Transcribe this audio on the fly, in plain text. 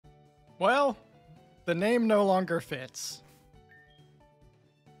Well, the name no longer fits.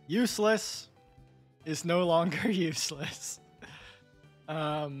 Useless is no longer useless.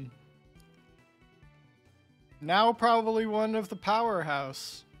 Now probably one of the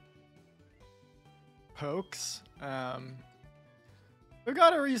powerhouse pokes. We've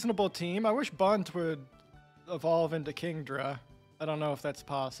got a reasonable team. I wish Bunt would evolve into Kingdra. I don't know if that's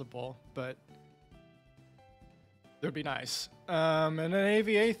possible, but it would be nice. And then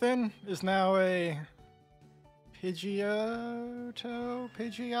Aviathan is now a Pidgeot?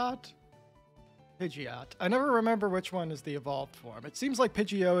 Pidgeot. I never remember which one is the evolved form. It seems like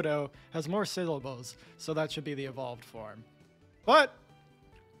Pidgeotto has more syllables, so that should be the evolved form. But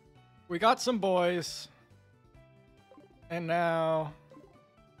we got some boys, and now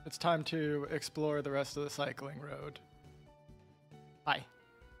it's time to explore the rest of the cycling road. Hi.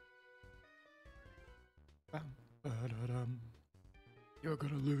 You're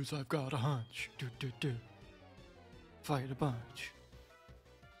gonna lose, I've got a hunch. Fight a bunch.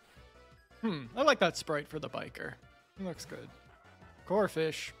 I like that sprite for the biker. It looks good.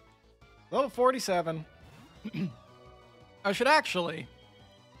 Corefish. Level 47. I should actually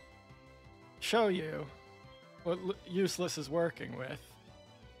show you what Useless is working with.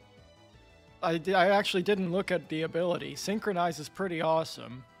 I actually didn't look at the ability. Synchronize is pretty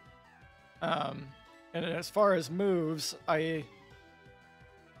awesome. And as far as moves, maybe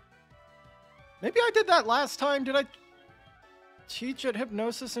I did that last time. Did I teach at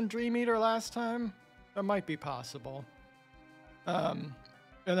Hypnosis and Dream Eater last time? That might be possible. And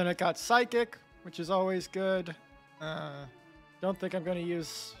then it got Psychic, which is always good. Don't think I'm going to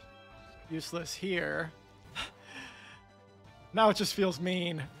use Useless here. Now it just feels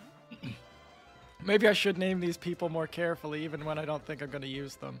mean. Maybe I should name these people more carefully, even when I don't think I'm going to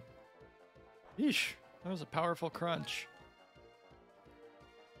use them. Yeesh, that was a powerful crunch.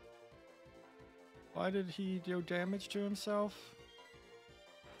 Why did he do damage to himself?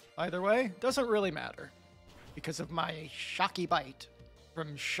 Either way, doesn't really matter. Because of my Shocky Bite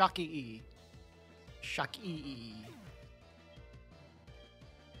from Shocky E. Shocky E.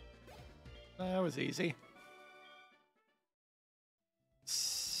 That was easy.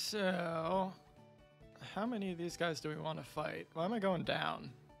 So, how many of these guys do we want to fight? Why am I going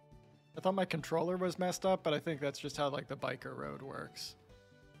down? I thought my controller was messed up, but I think that's just how, like, the biker road works.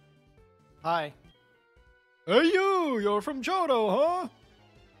 Hi. Hey you! You're from Johto, huh?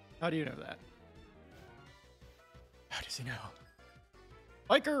 How do you know that? How does he know?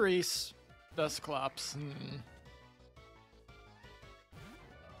 Biker Reese. Dusclops.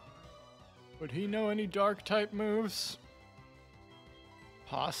 Would he know any Dark-type moves?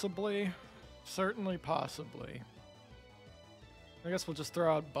 Possibly. Certainly possibly. I guess we'll just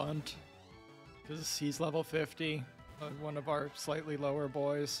throw out Bunt, because he's level 50, one of our slightly lower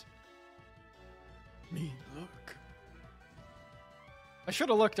boys. Me, look. I should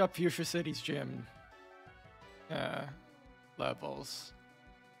have looked up Fuchsia City's gym levels.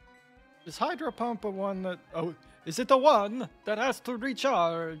 Is Hydro Pump a one that... Oh, is it the one that has to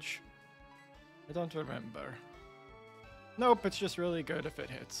recharge? I don't remember. Nope, it's just really good if it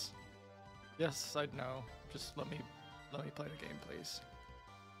hits. Yes, I know. Just let me play the game, please.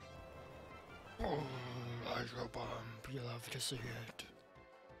 Oh, Hydro Pump, you love to see it.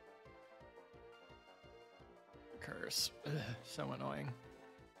 Curse. Ugh, so annoying.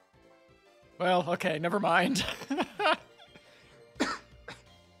 Well, okay, never mind.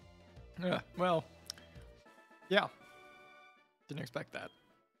 Well, yeah. Didn't expect that.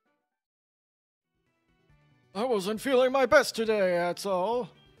 I wasn't feeling my best today, that's all.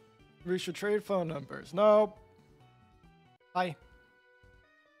 We should trade phone numbers. Nope. Hi.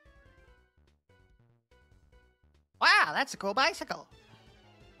 Wow, that's a cool bicycle.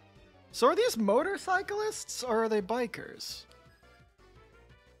 So are these motorcyclists or are they bikers?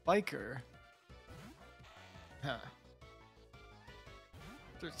 Biker. Huh.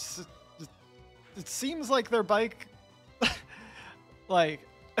 It seems like they're bike... like,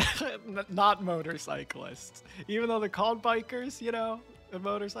 not motorcyclists. Even though they're called bikers, you know, a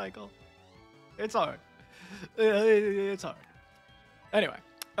motorcycle. It's hard. It's hard. Anyway.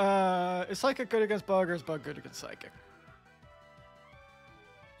 Is Psychic good against Bug or is Bug good against Psychic?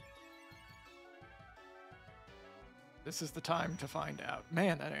 This is the time to find out.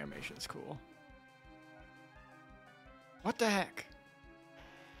 Man, that animation is cool. What the heck?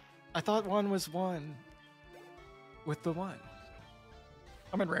 I thought one was one with the one.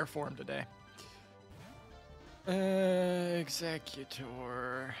 I'm in rare form today.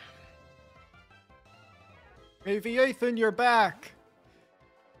 Executor. Aviathan, you're back.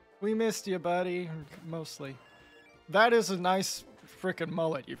 We missed you, buddy. Mostly. That is a nice frickin'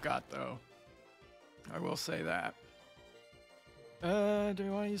 mullet you've got, though. I will say that. Do we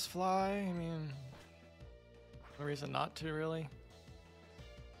want to use fly? I mean, no reason not to, really.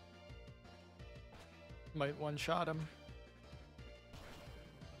 Might one-shot him.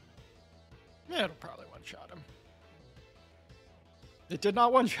 Yeah, it'll probably one-shot him. It did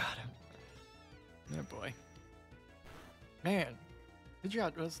not one-shot him. Oh boy. Man,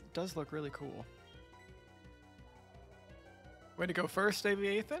 Pidgeot does look really cool. Way to go first,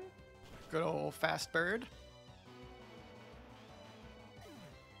 Aviathan. Good old fast bird.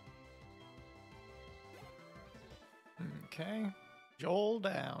 Okay. Joel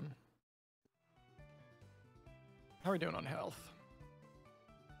down. How are we doing on health?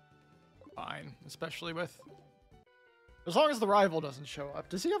 Fine, especially with... As long as the rival doesn't show up.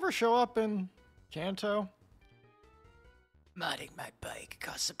 Does he ever show up in Kanto? Modding my bike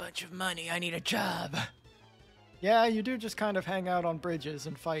costs a bunch of money. I need a job. Yeah, you do just kind of hang out on bridges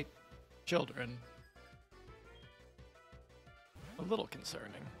and fight children. A little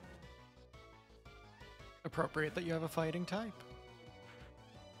concerning. Appropriate that you have a fighting type.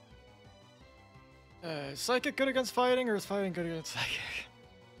 Is Psychic good against fighting, or is fighting good against Psychic?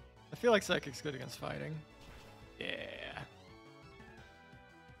 I feel like Psychic's good against fighting. Yeah.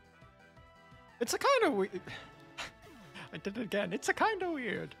 It's a kind of weird... I did it again. It's a kind of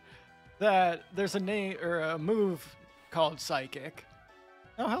weird that there's a name or a move called Psychic.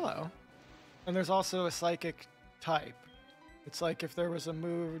 Oh, hello. And there's also a Psychic type. It's like if there was a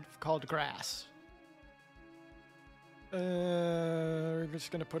move called Grass. We're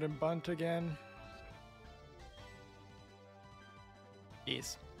just gonna put in Bunt again.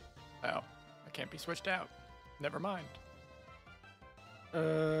 Jeez. Oh, I can't be switched out. Never mind.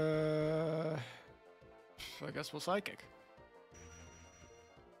 I guess we'll Psychic.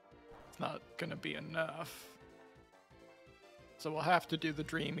 It's not gonna be enough. So we'll have to do the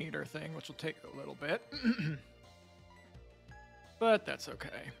Dream Eater thing, which will take a little bit. But that's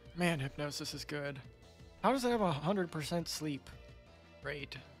okay. Man, Hypnosis is good. How does it have 100% sleep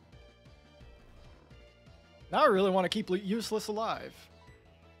rate? Now I really want to keep Useless alive.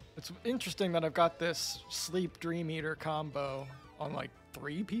 It's interesting that I've got this Sleep Dream Eater combo on like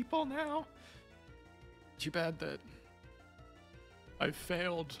 3 people now. Too bad that I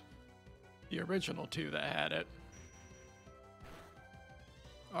failed the original 2 that had it.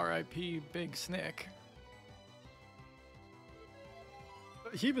 R.I.P. Big Snick.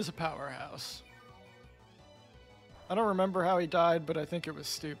 He was a powerhouse. I don't remember how he died, but I think it was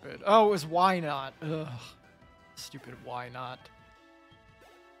stupid. Oh, it was Why Not. Ugh. Stupid Why Not.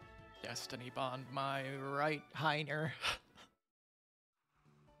 Destiny Bond, my right Heiner.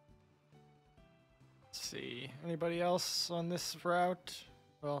 Let's see. Anybody else on this route?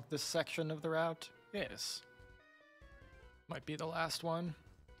 Well, this section of the route? Yes. Might be the last one.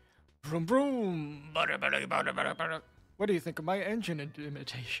 Vroom vroom! What do you think of my engine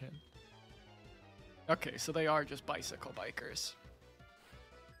imitation? Okay, so they are just bicycle bikers.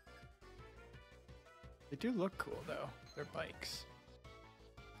 They do look cool, though. They're bikes.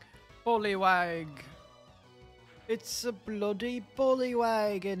 Bullywag. It's a bloody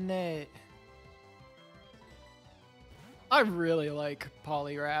bullywag, isn't it? I really like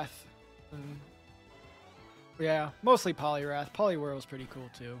Poliwrath. Yeah, mostly Poliwrath. Poliwhirl's pretty cool,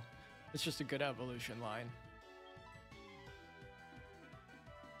 too. It's just a good evolution line.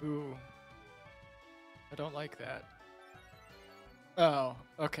 Ooh. I don't like that. Oh,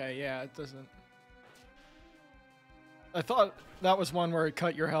 okay, yeah, it doesn't... I thought that was one where it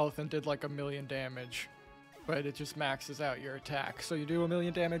cut your health and did like 1,000,000 damage. But it just maxes out your attack, so you do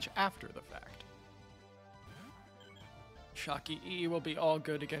 1,000,000 damage after the fact. Shocky E will be all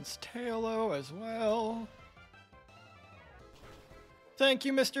good against Tailo as well. Thank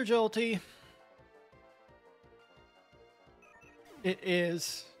you, Mr. Jolty. It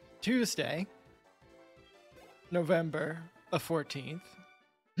is Tuesday, November 14th.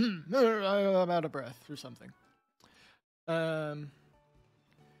 I'm out of breath or something.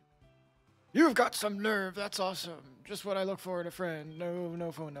 You've got some nerve. That's awesome. Just what I look for in a friend.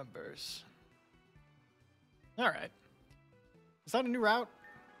 No phone numbers. All right. Is that a new route?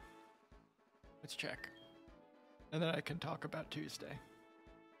 Let's check. And then I can talk about Tuesday.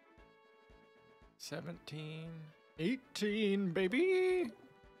 17, 18, baby.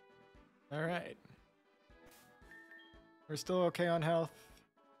 All right. We're still okay on health.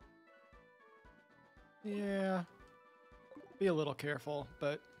 Yeah. Be a little careful,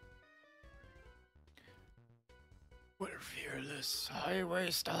 but... We're fearless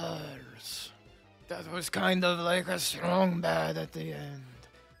highway stars. That was kind of like a strong bad at the end.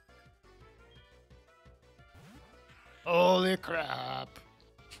 Holy crap.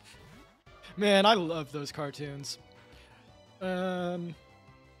 Man, I love those cartoons.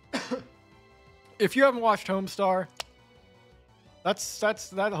 If you haven't watched Homestar,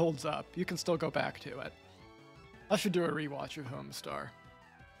 that holds up. You can still go back to it. I should do a rewatch of Homestar.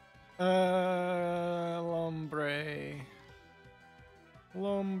 Lombre.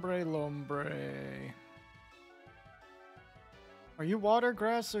 Lombre. Are you water,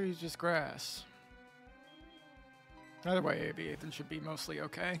 grass, or are you just grass? Either way, AB Ethan should be mostly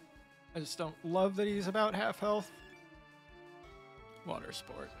okay. I just don't love that he's about half health. Water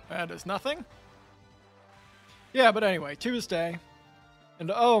sport. That is nothing. Yeah, but anyway, Tuesday.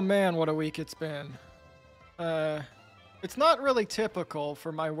 And oh man, what a week it's been. It's not really typical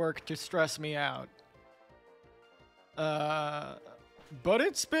for my work to stress me out. But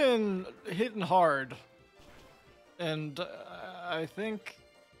it's been hitting hard. And I think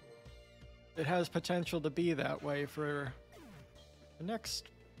it has potential to be that way for the next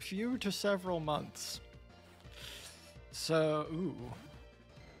few to several months. So, ooh.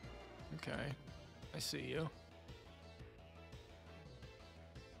 Okay. I see you.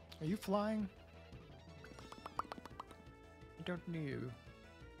 Are you flying? I don't know.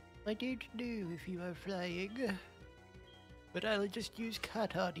 I don't know if you are flying. But I'll just use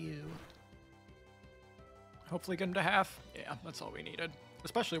cut on you. Hopefully get him to half. Yeah, that's all we needed.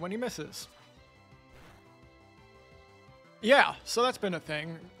 Especially when he misses. Yeah, so that's been a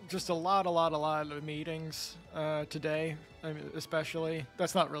thing. Just a lot of meetings today, I mean, especially.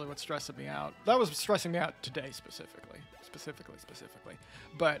 That's not really what's stressing me out. That was stressing me out today specifically.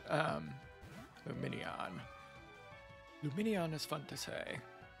 But, Luminion. Luminion is fun to say.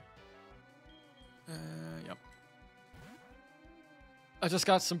 Yep. I just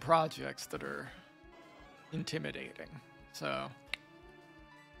got some projects that are intimidating, so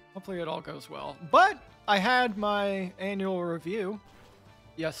hopefully it all goes well. But I had my annual review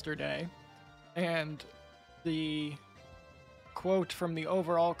yesterday, and the quote from the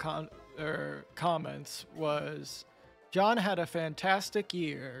overall comments was, "John had a fantastic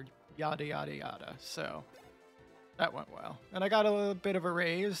year, yada yada yada." So that went well, and I got a little bit of a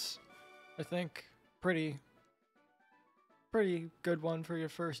raise. I think pretty good one for your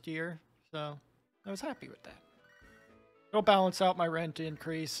first year, so I was happy with that. It'll balance out my rent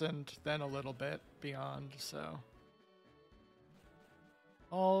increase and then a little bit beyond, so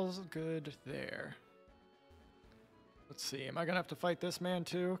all's good there. Let's see, am I gonna have to fight this man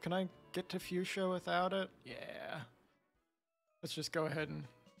too? Can I get to Fuchsia without it? Yeah. Let's just go ahead and...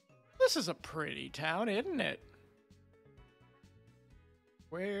 This is a pretty town, isn't it?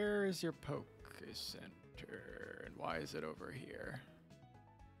 Where is your Poke Center? And why is it over here?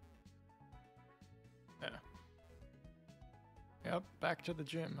 Yeah. Yep, back to the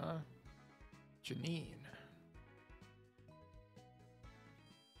gym, huh? Janine.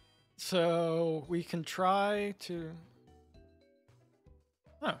 So, we can try to...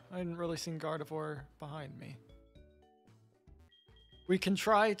 Huh, I hadn't really seen Gardevoir behind me. We can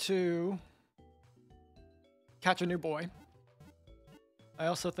try to catch a new boy. I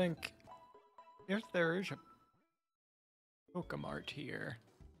also think if there is a Pokemon Heart here,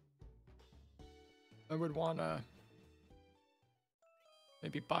 I would want to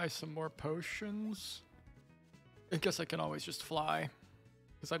maybe buy some more potions. I guess I can always just fly,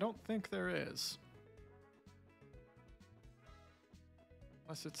 because I don't think there is.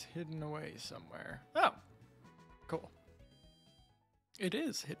 Unless it's hidden away somewhere. Oh, cool. It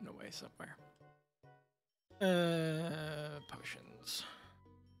is hidden away somewhere. Potions.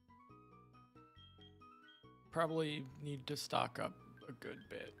 Probably need to stock up a good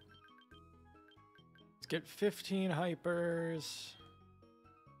bit. Let's get 15 hypers.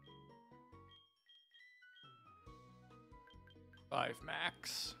 5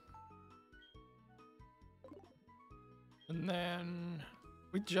 max. And then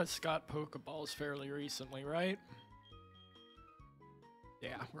we just got Pokeballs fairly recently, right?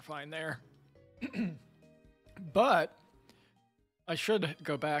 Yeah, we're fine there. But I should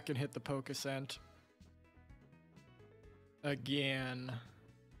go back and hit the Pokescent again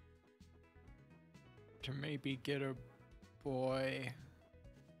to maybe get a boy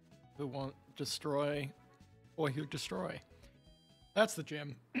who won't destroy. Boy who destroy. That's the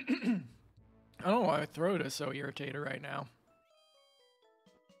gym. I don't know why my throat is so irritated right now.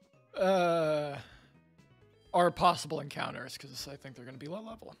 Are possible encounters, because I think they're going to be low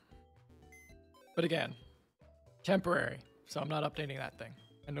level. But again, temporary, so I'm not updating that thing.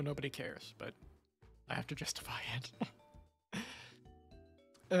 I know nobody cares, but I have to justify it.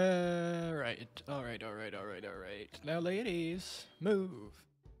 Alright. Now, ladies, move.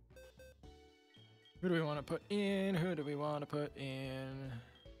 Who do we want to put in? Who do we want to put in?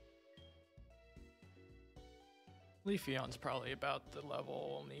 Leafeon's probably about the level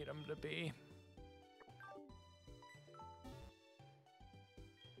we'll need him to be.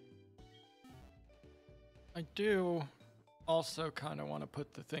 I do also kind of want to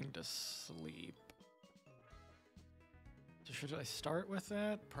put the thing to sleep. Should I start with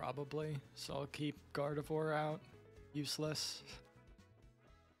that? Probably. So I'll keep Gardevoir out. Useless.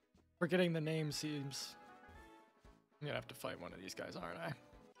 Forgetting the name seems... I'm gonna have to fight one of these guys, aren't I?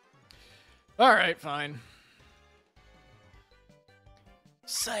 Alright, fine.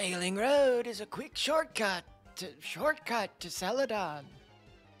 Sailing Road is a quick shortcut to Celadon.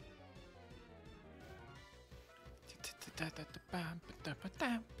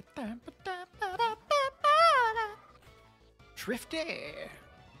 Shrifty.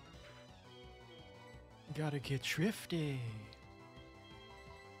 Gotta get Shrifty.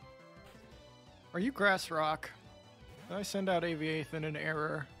 Are you Grass Rock? Did I send out Aviath in an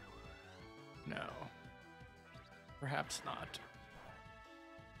error? No. Perhaps not.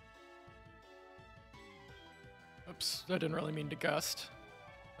 Oops, I didn't really mean to gust.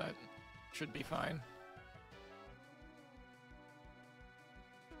 That should be fine.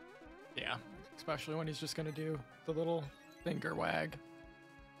 Yeah, especially when he's just gonna do the little finger wag.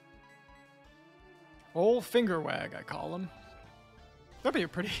 Old finger wag, I call him. That'd be a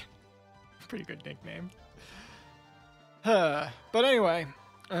pretty good nickname. But anyway,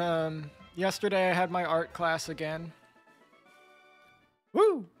 yesterday I had my art class again.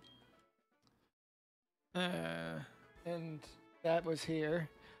 Woo! And that was here.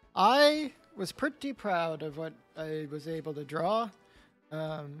 I was pretty proud of what I was able to draw.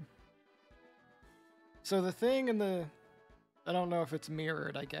 So the thing in the... I don't know if it's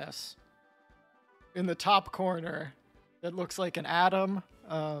mirrored, I guess. In the top corner, it looks like an atom.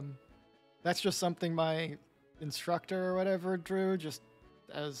 That's just something my instructor or whatever drew, just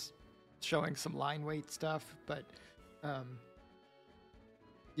as showing some line weight stuff. But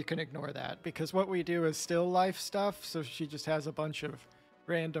you can ignore that, because what we do is still life stuff, so she just has a bunch of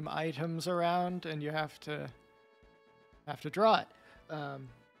random items around, and you have to draw it.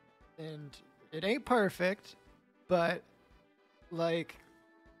 And it ain't perfect, but like,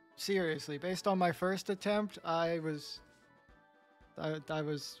 seriously, based on my first attempt, I was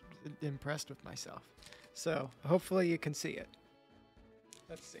impressed with myself. So hopefully you can see it.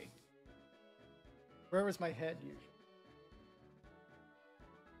 Let's see. Where was my head usually?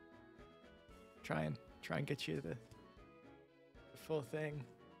 Try and get you the full thing.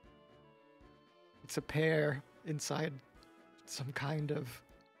 It's a pear inside some kind of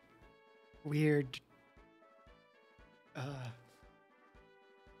weird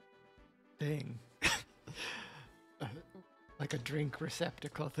thing. Like a drink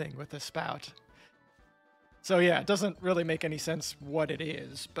receptacle thing with a spout. So yeah, it doesn't really make any sense what it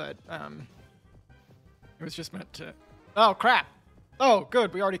is, but it was just meant to... Oh, crap! Oh,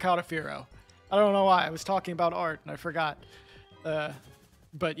 good, we already caught a Fearow. I don't know why, I was talking about art and I forgot.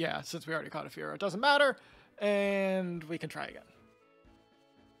 But yeah, since we already caught a Fearow, it doesn't matter, and we can try again.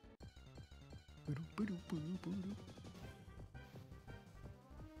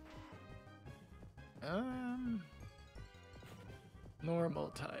 Normal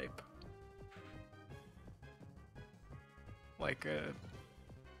type. Like a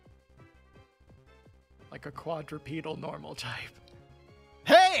quadrupedal normal type.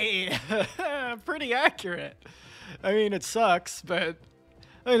 Hey! Pretty accurate. I mean, it sucks, but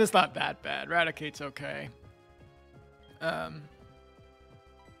I mean, it's not that bad. Raticate's okay.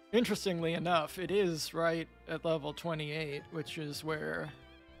 Interestingly enough, it is right at level 28, which is where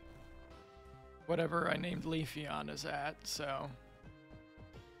whatever I named Leafeon is at, so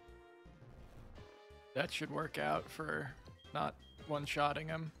that should work out for not one-shotting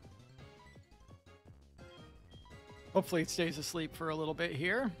him. Hopefully it stays asleep for a little bit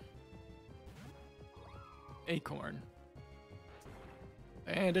here. Acorn.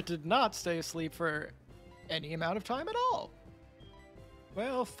 And it did not stay asleep for any amount of time at all.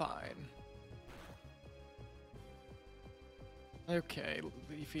 Well, fine. Okay,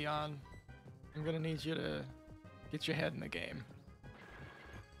 Leafeon. I'm gonna need you to get your head in the game.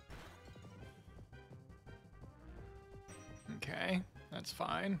 Okay, that's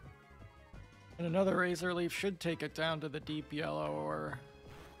fine. And another Razor Leaf should take it down to the deep yellow or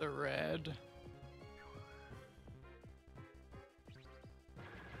the red.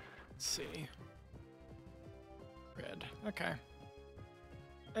 Let's see. Red, okay.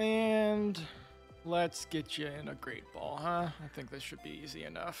 And let's get you in a Great Ball, huh? I think this should be easy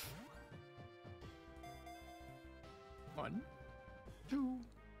enough. 1, 2,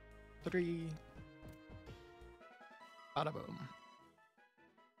 3, Bada boom.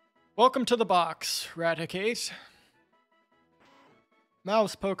 Welcome to the box, Raticate.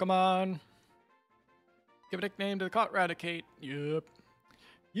 Mouse Pokemon. Give a nickname to the caught Raticate. Yep.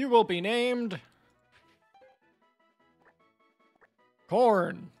 You will be named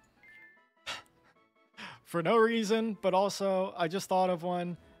Corn. For no reason, but also I just thought of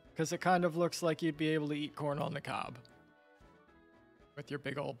one because it kind of looks like you'd be able to eat corn on the cob with your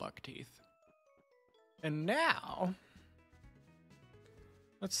big old buck teeth. And now,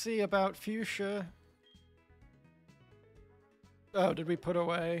 let's see about Fuchsia. Oh, did we put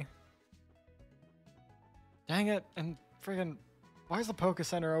away? Dang it, and friggin', why is the Poke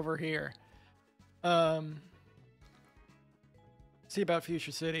Center over here? See about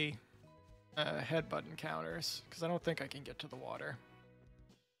Fuchsia City headbutt encounters, because I don't think I can get to the water.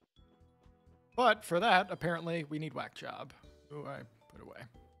 But for that, apparently, we need Whack Job, who I put away.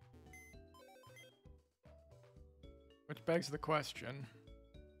 Which begs the question.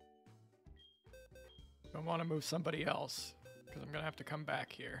 I want to move somebody else, because I'm going to have to come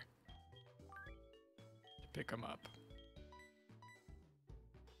back here to pick them up.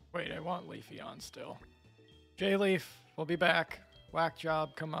 Wait, I want Leafy on still. J-Leaf, we'll be back. Whack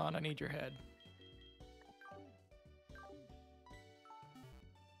Job, come on, I need your head.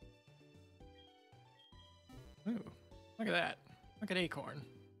 Ooh, look at that. Look at Acorn.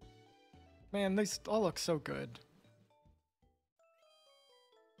 Man, these all look so good.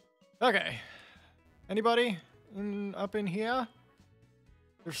 Okay. Anybody up in here?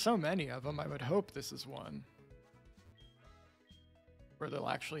 There's so many of them, I would hope this is one. Where they'll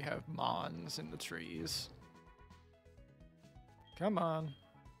actually have Mons in the trees. Come on.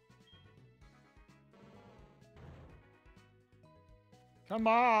 Come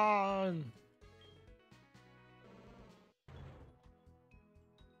on!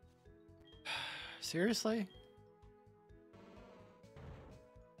 Seriously?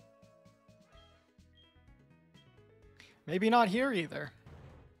 Maybe not here either.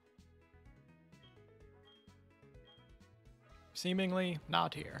 Seemingly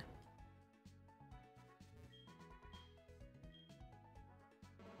not here.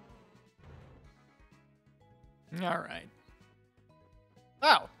 All right.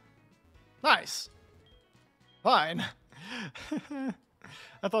 Oh, nice. Fine.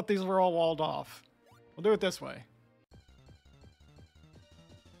 I thought these were all walled off. We'll do it this way.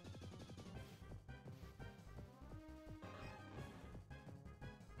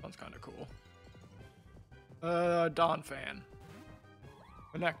 Sounds kind of cool. Dawn Fan.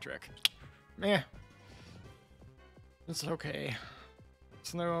 Electric. Meh. It's okay.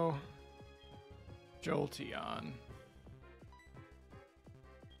 It's no Jolteon.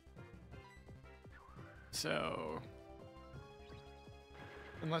 So,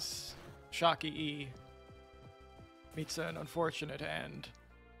 unless Shocky E meets an unfortunate end.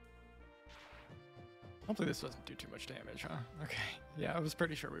 Hopefully this doesn't do too much damage, huh? Okay. Yeah, I was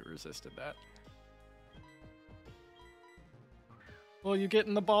pretty sure we resisted that. Will you get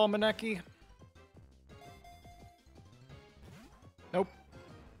in the ball, Maneki? Nope.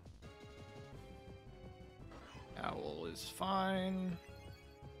 Owl is fine.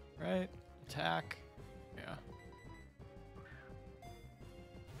 Right? Attack. Yeah.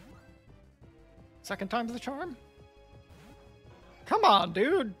 Second time's the charm? Come on,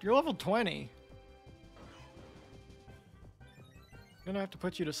 dude! You're level 20. I'm gonna have to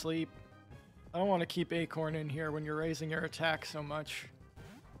put you to sleep. I don't want to keep Acorn in here when you're raising your attack so much.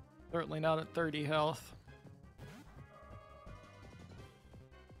 Certainly not at 30 health.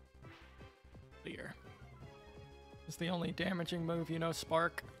 Clear. It's the only damaging move, you know,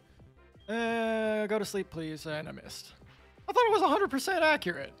 Spark. Go to sleep, please. And I missed. I thought it was 100%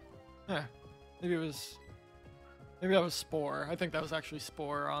 accurate. Yeah. Maybe it was... Maybe that was Spore. I think that was actually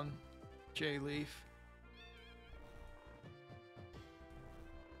Spore on J-Leaf.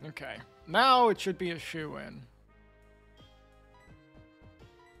 Okay. Now it should be a shoo-in.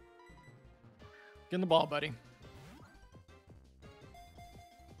 Get in the ball, buddy.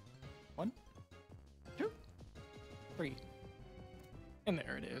 1, 2, 3. And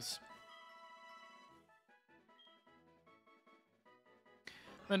there it is.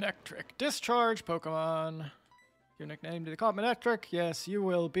 Manectric. Discharge Pokemon. Your nickname to the caught Manectric. Yes, you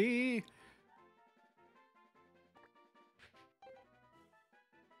will be.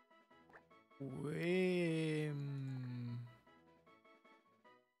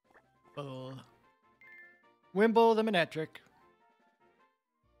 Wimble the Manectric.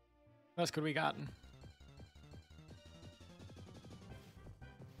 What else could we gotten?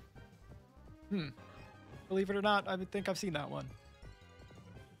 Believe it or not, I think I've seen that one.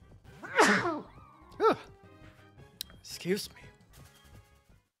 Excuse me.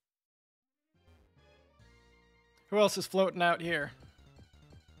 Who else is floating out here?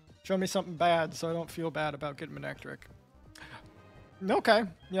 Show me something bad so I don't feel bad about getting Manectric. Okay,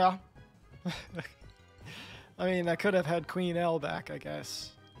 yeah. I mean, I could have had Queen L back, I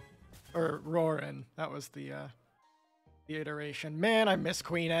guess. Or Roarin. That was the iteration. Man, I miss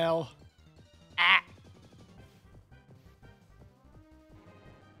Queen L. Ah!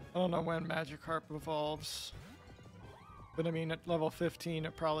 I don't know when Magikarp evolves. But I mean, at level 15,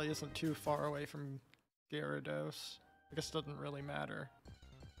 it probably isn't too far away from Gyarados. I guess it doesn't really matter.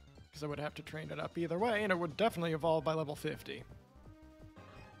 Because I would have to train it up either way, and it would definitely evolve by level 50.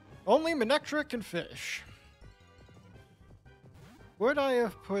 Only Manectric and Fish. Would I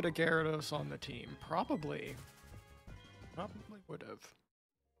have put a Gyarados on the team? Probably. Probably would have.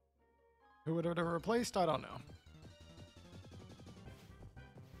 Who would it have replaced? I don't know.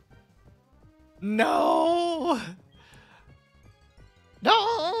 No!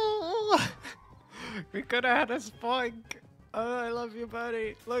 No! We could have had a Spunk. Oh, I love you,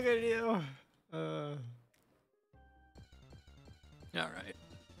 buddy. Look at you. Alright.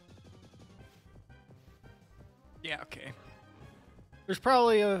 Yeah, okay. There's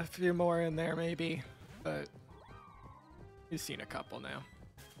probably a few more in there, maybe, but you've seen a couple now.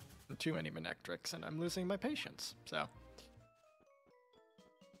 And too many Manectrics, and I'm losing my patience, so.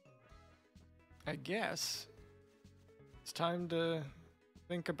 I guess it's time to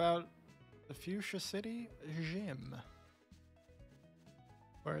think about the Fuchsia City gym.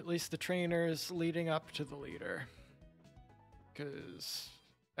 Or at least the trainers leading up to the leader. Because,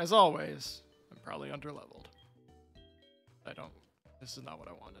 as always, I'm probably underleveled. This is not what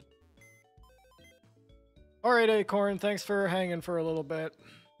I wanted. Alright, Acorn, thanks for hanging for a little bit.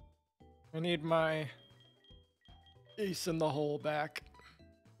 I need my ace in the hole back.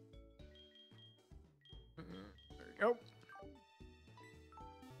 There we go.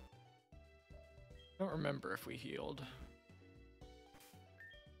 Don't remember if we healed.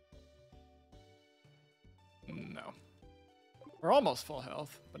 No. We're almost full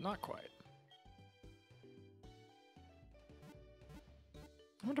health, but not quite.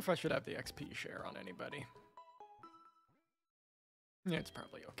 I wonder if I should have the XP share on anybody. Yeah, it's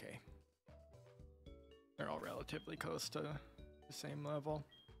probably okay. They're all relatively close to the same level.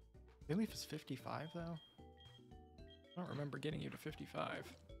 Bayleaf is 55, though? I don't remember getting you to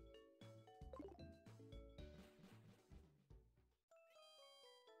 55.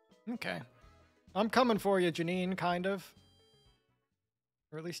 Okay. I'm coming for you, Janine, kind of.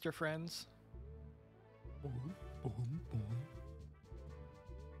 Or at least your friends. Boom, boom, boom.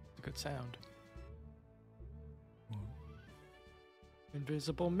 It's a good sound.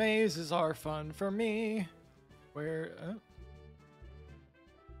 Invisible mazes are fun for me. Where...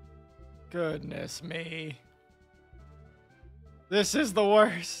 Goodness me. This is the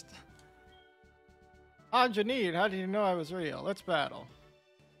worst. Ah, Janine, how did you know I was real? Let's battle.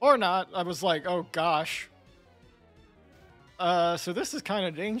 Or not. I was like, oh gosh. So this is kind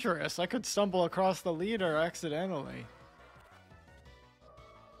of dangerous. I could stumble across the leader accidentally.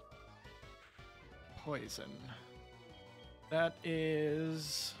 Poison. That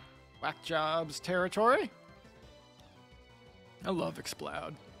is Whack Job's territory. I love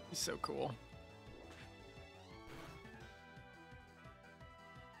Exploud. He's so cool.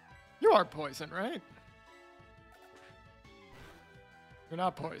 You are poison, right? You're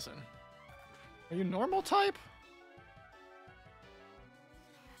not poison. Are you normal type?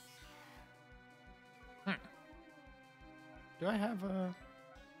 Do I have a...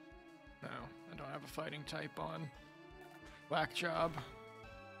 No, I don't have a fighting type on Whack Job.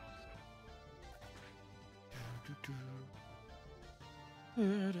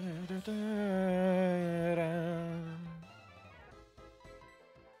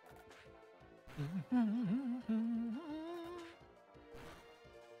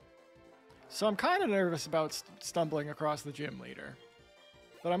 So I'm kind of nervous about stumbling across the gym leader.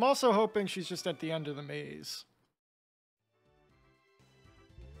 But I'm also hoping she's just at the end of the maze.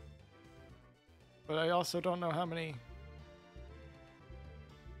 But I also don't know how many...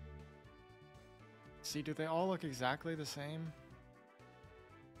 See, do they all look exactly the same?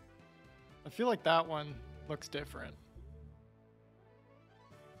 I feel like that one looks different.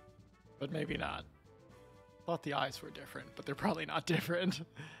 But maybe not. I thought the eyes were different, but they're probably not different.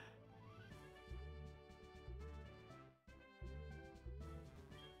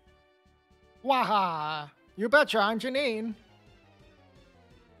 Waha! You betcha, I'm Janine.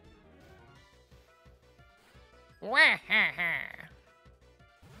 Wahaha!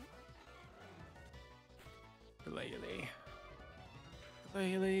 Glalie.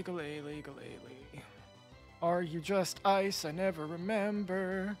 Glalie, glalie, glalie. Are you just ice? I never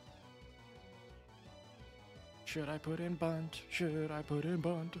remember. Should I put in bunt? Should I put in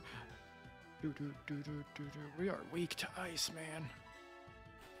bunt? Do, do, do, do, do, do. We are weak to ice, man.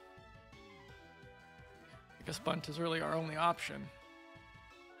 I guess bunt is really our only option.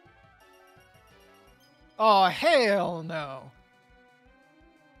 Oh, hell no.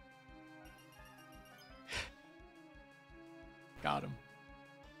 Got him.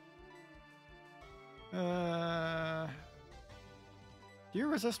 Do you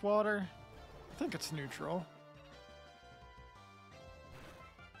resist water? I think it's neutral.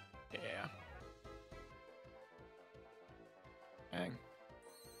 Yeah. Dang.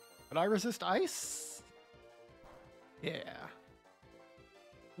 But I resist ice? Yeah.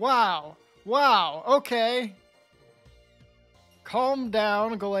 Wow. Wow. Okay. Calm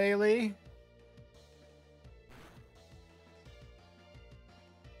down, Glalie.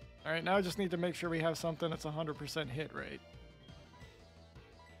 Alright, now I just need to make sure we have something that's 100% hit rate.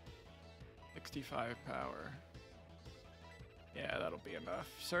 65 power. Yeah, that'll be enough.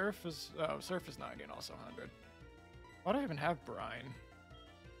 Surf is 90 and also 100. Why do I even have brine?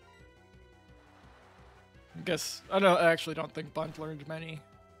 I guess I actually don't think Bunt learned many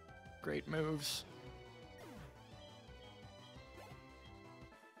great moves.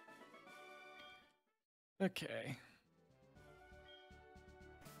 Okay.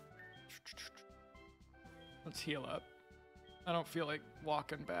 Let's heal up. I don't feel like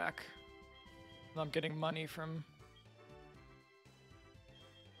walking back. I'm getting money from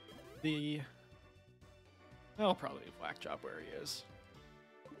the... I'll probably leave Black Job where he is.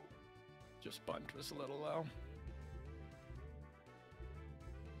 Just Bunt was a little low.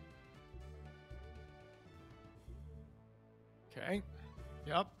 Okay.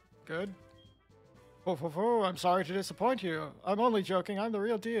 Yep. Good. Oh, I'm sorry to disappoint you. I'm only joking. I'm the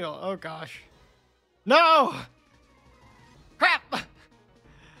real deal. Oh, gosh. No! Crap!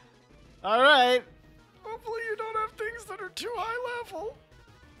 Alright. Hopefully you don't have things that are too high level.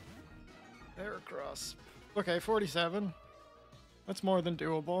 Heracross. Okay, 47. That's more than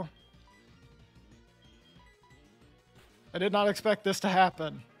doable. I did not expect this to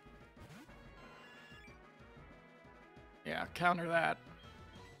happen. Yeah, counter that.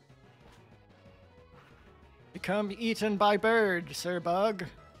 Become eaten by bird, Sir Bug.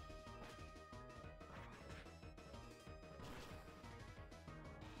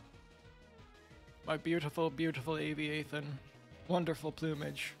 My beautiful, beautiful aviathan. Wonderful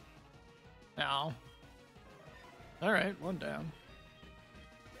plumage. Now. Alright, one down.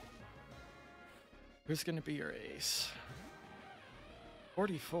 Who's gonna be your ace?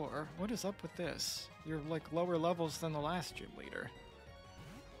 44? What is up with this? You're like lower levels than the last gym leader.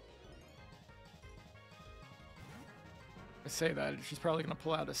 I say that, she's probably gonna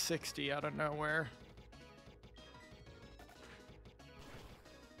pull out a 60 out of nowhere.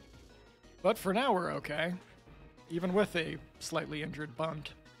 But for now, we're okay. Even with a slightly injured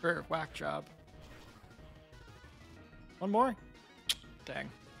Bunt, or Whack Job. One more? Dang.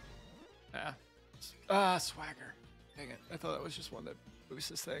 Swagger. Dang it. I thought that was just one that boosts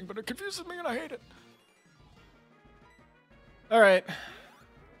this thing, but it confuses me and I hate it. Alright.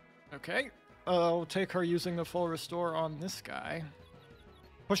 Okay. I'll take her using the full restore on this guy.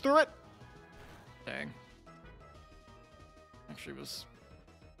 Push through it! Dang. Actually was...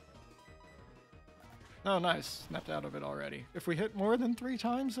 Oh, nice. Snapped out of it already. If we hit more than 3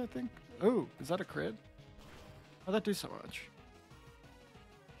 times, I think... Ooh, is that a crit? How'd that do so much?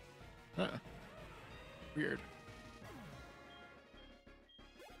 Weird.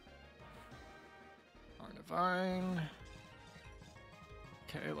 Arnivine.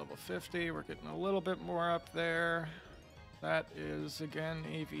 Okay, level 50. We're getting a little bit more up there. That is, again,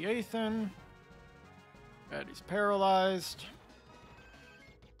 Aviathan. And he's paralyzed.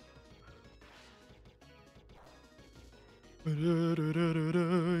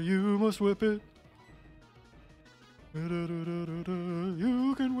 You must whip it. You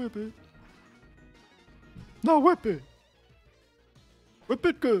can whip it. No, whip it. Whip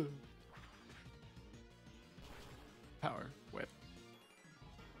it good. Power whip.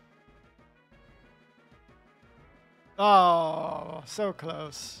 Oh, so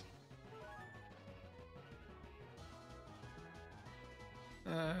close.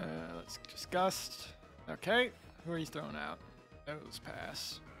 Let's just gust. Okay. Who are you throwing out? Those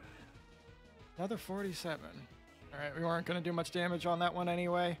pass. Another 47. Alright, we weren't going to do much damage on that one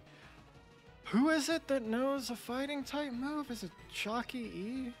anyway. Who is it that knows a fighting type move? Is it Shocky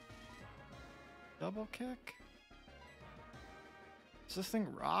E? Double kick? Is this thing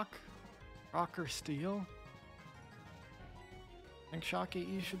rock? Rock or steel? I think Shocky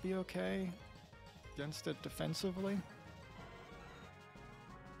E should be okay. against it defensively.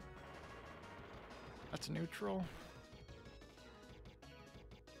 That's neutral.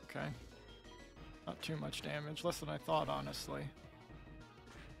 Okay. Not too much damage. Less than I thought, honestly.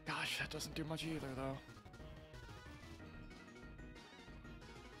 Gosh, that doesn't do much either, though.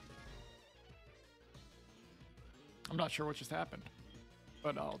 I'm not sure what just happened,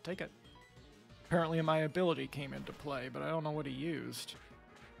 but I'll take it. Apparently my ability came into play, but I don't know what he used.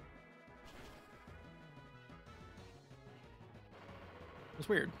 It was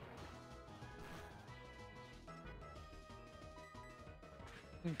weird.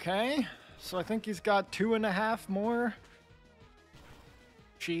 Okay, so I think he's got 2.5 more.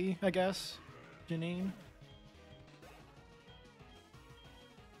 She, I guess. Janine.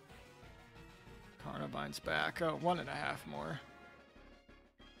 Carnivine's back. Oh, 1.5 more.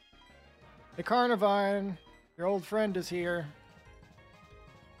 Hey, Carnivine, your old friend is here.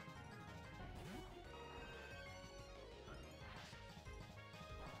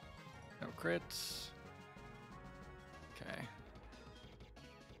 No crits. Okay.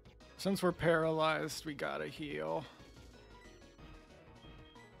 Since we're paralyzed, we gotta heal.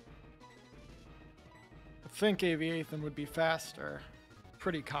 I think Aviathan would be faster.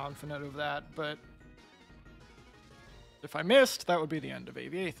 Pretty confident of that, but if I missed, that would be the end of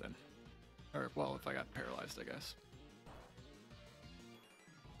Aviathan. Or, well, if I got paralyzed, I guess.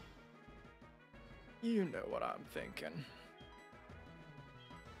 You know what I'm thinking.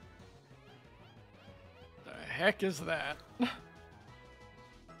 The heck is that?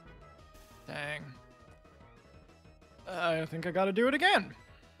 Dang. I think I gotta do it again.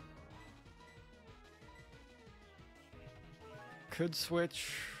 Could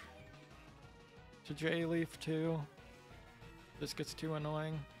switch to J-Leaf too. This gets too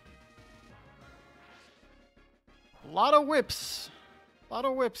annoying. A lot of whips. A lot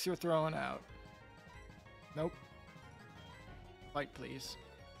of whips you're throwing out. Nope. Fight, please.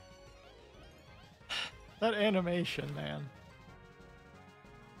 That animation, man.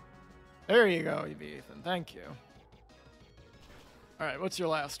 There you go, Ethan. Thank you. Alright, what's your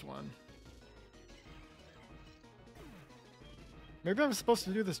last one? Maybe I was supposed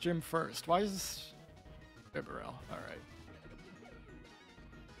to do this gym first. Why is this... Bibarel. Alright.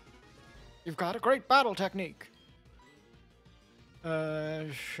 You've got a great battle technique.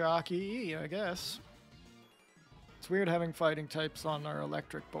 Shocky, I guess. It's weird having fighting types on our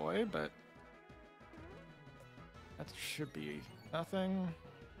electric boy, but... that should be nothing.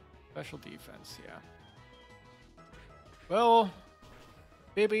 Special defense, yeah. Well,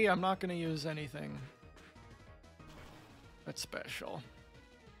 Bibby, I'm not gonna use anything that's special.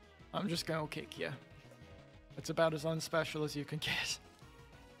 I'm just gonna kick you. It's about as unspecial as you can get.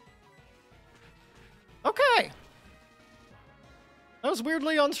 Okay! That was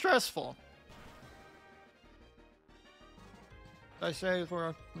weirdly unstressful. I say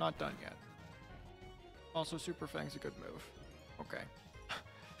we're not done yet. Also, Super Fang's a good move. Okay.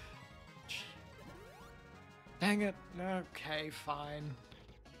 Dang it. Okay, fine.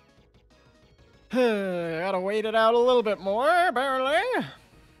 Gotta wait it out a little bit more, apparently.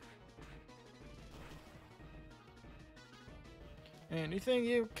 Anything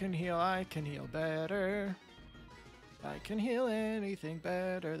you can heal, I can heal better. I can heal anything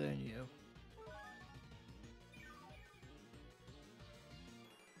better than you.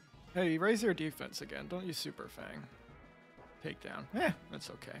 Hey, raise your defense again. Don't use Super Fang. Takedown. That's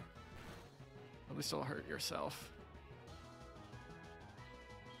okay. At least it'll hurt yourself.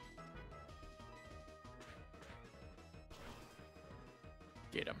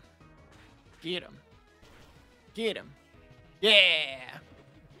 Get him. Get him. Get him. Yeah!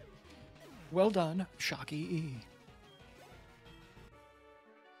 Well done, Shocky E.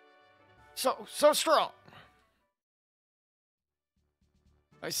 So strong!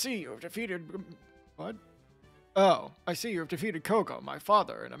 I see you have defeated... What? Oh, I see you have defeated Kogo, my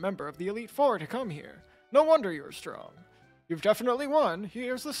father, and a member of the Elite Four to come here. No wonder you're strong. You've definitely won.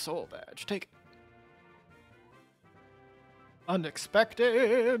 Here's the soul badge. Take it.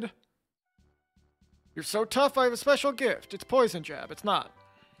 Unexpected! You're so tough, I have a special gift. It's Poison Jab. It's not.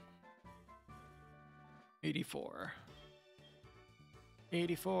 84.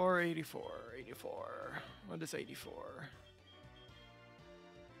 84, 84, 84. What is 84?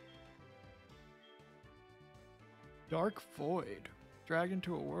 Dark Void. Dragged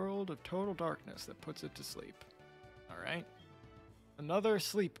into a world of total darkness that puts it to sleep. Alright. Another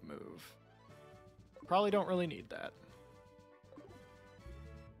sleep move. Probably don't really need that.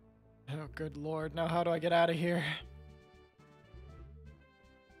 Oh, good lord. Now how do I get out of here?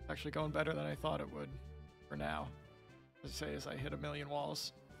 Actually going better than I thought it would. For now. As I say, as I hit a million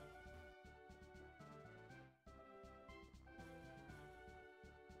walls.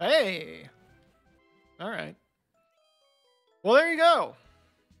 Hey! Alright. Well, there you go.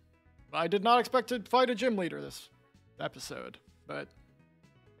 I did not expect to fight a gym leader this episode, but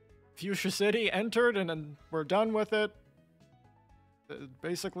Fuchsia City entered and then we're done with it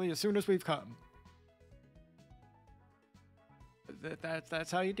basically as soon as we've come.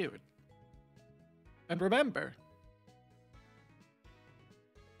 That's how you do it. And remember,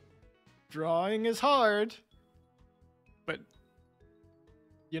 drawing is hard, but,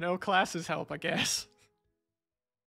 you know, classes help, I guess.